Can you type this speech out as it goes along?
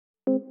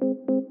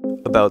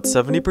About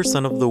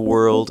 70% of the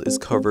world is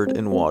covered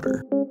in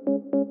water.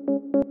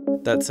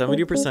 That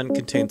 70%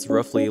 contains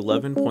roughly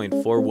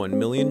 11.41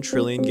 million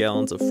trillion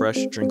gallons of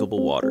fresh,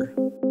 drinkable water.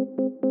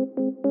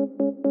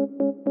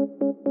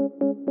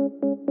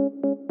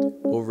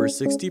 Over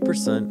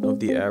 60%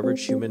 of the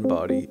average human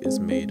body is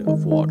made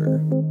of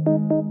water.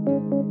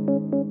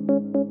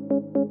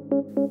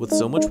 With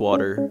so much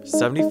water,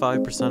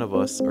 75% of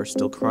us are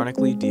still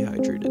chronically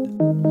dehydrated.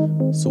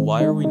 So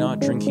why are we not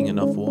drinking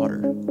enough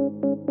water?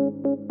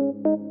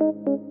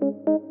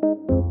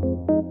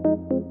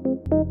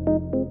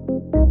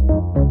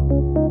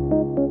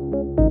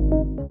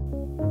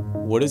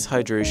 What is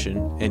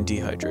hydration and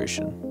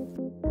dehydration?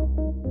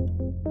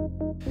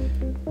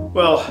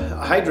 Well,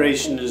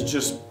 hydration is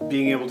just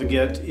being able to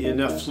get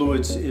enough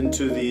fluids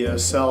into the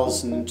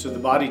cells and into the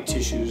body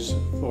tissues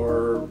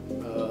for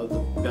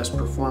the best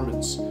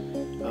performance,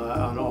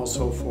 and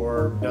also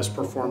for best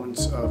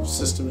performance of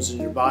systems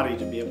in your body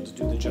to be able to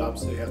do the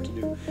jobs they have to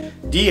do.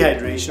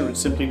 Dehydration would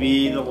simply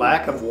be the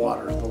lack of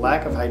water, the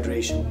lack of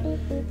hydration,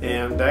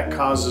 and that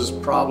causes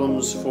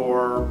problems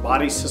for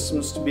body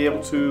systems to be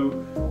able to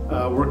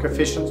work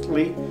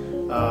efficiently.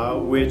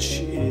 Which,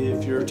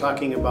 if you're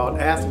talking about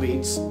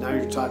athletes, now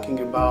you're talking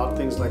about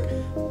things like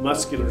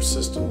muscular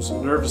systems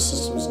and nervous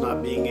systems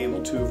not being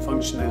able to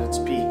function at its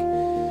peak,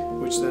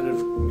 which then,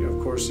 of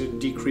course, it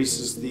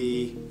decreases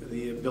the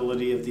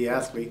ability of the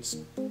athletes.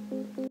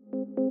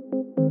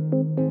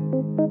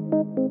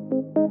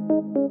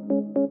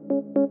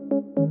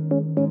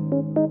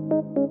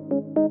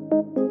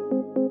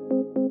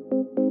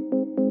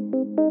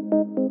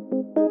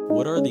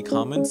 What are the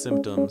common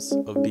symptoms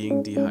of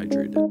being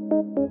dehydrated?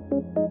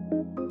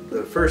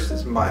 The first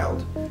is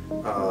mild.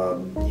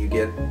 You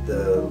get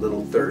the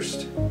little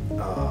thirst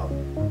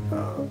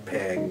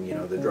pang,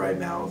 the dry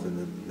mouth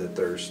and the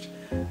thirst.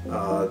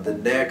 The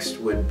next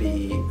would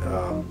be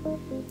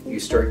you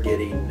start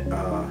getting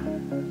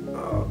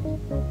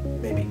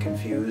maybe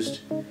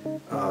confused,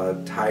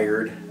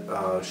 tired,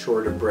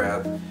 short of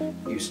breath.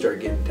 You start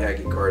getting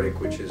tachycardic,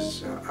 which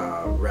is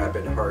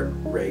rapid heart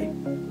rate.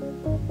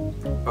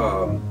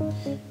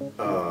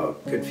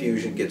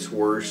 Confusion gets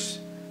worse.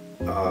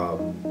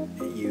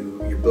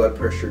 Your blood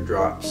pressure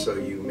drops, so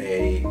you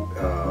may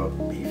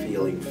be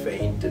feeling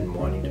faint and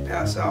wanting to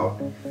pass out,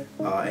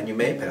 and you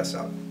may pass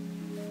out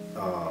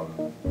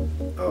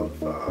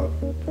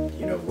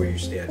where you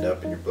stand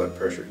up and your blood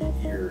pressure.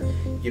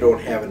 You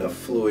don't have enough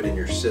fluid in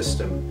your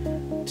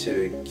system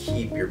to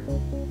keep your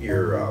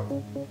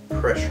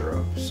pressure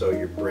up, so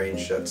your brain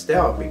shuts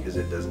down because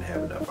it doesn't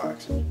have enough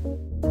oxygen.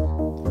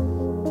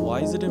 Why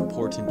is it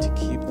important to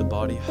keep the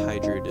body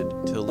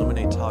hydrated to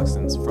eliminate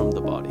toxins from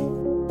the body?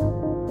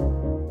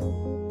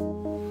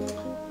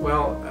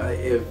 Well,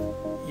 if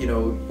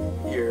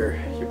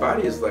your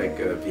body is like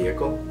a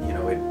vehicle,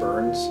 it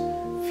burns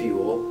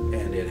fuel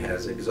and it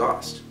has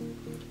exhaust,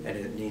 and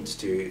it needs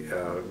to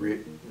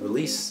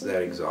release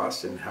that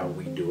exhaust, and how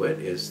we do it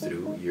is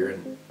through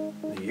urine.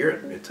 The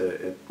urine, it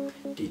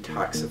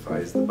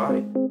detoxifies the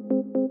body.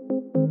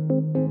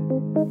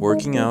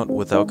 Working out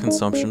without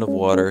consumption of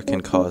water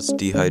can cause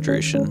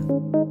dehydration.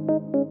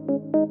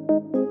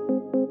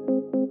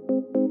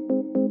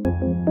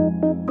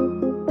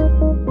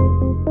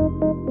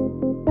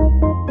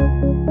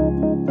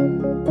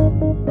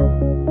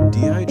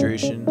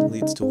 Dehydration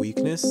leads to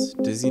weakness,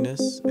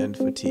 dizziness, and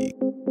fatigue.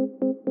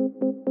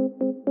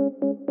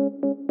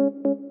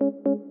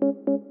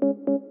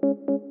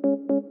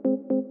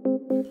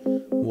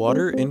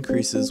 Water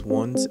increases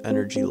one's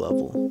energy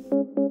level.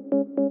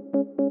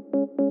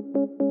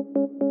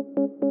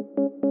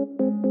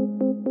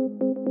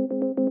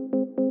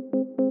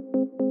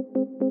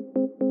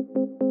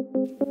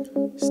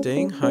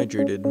 Staying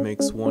hydrated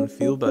makes one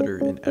feel better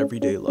in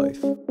everyday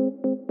life.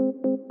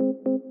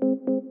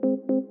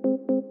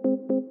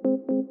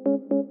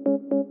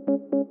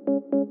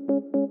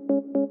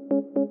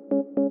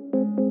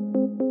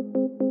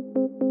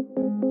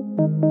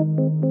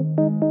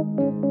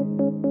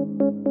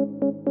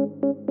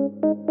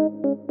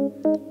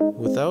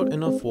 Without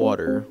enough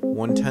water,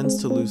 one tends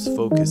to lose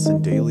focus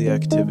in daily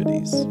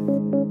activities.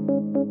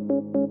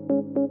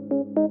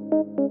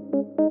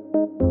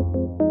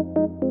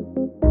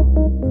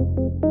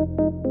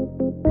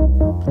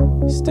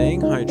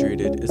 Staying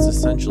hydrated is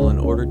essential in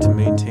order to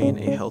maintain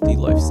a healthy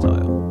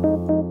lifestyle.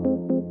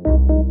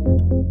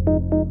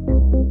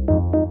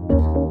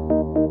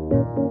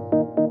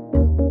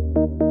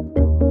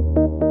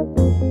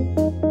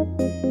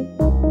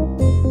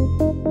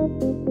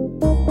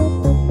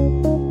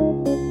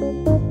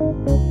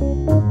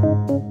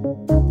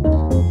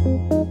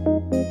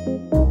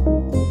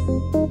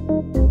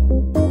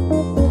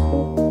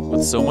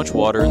 With so much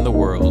water in the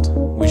world,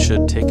 we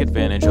should take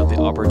advantage of the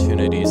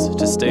opportunities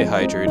to stay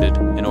hydrated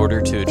in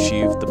order to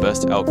achieve the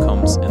best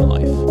outcomes in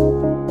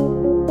life.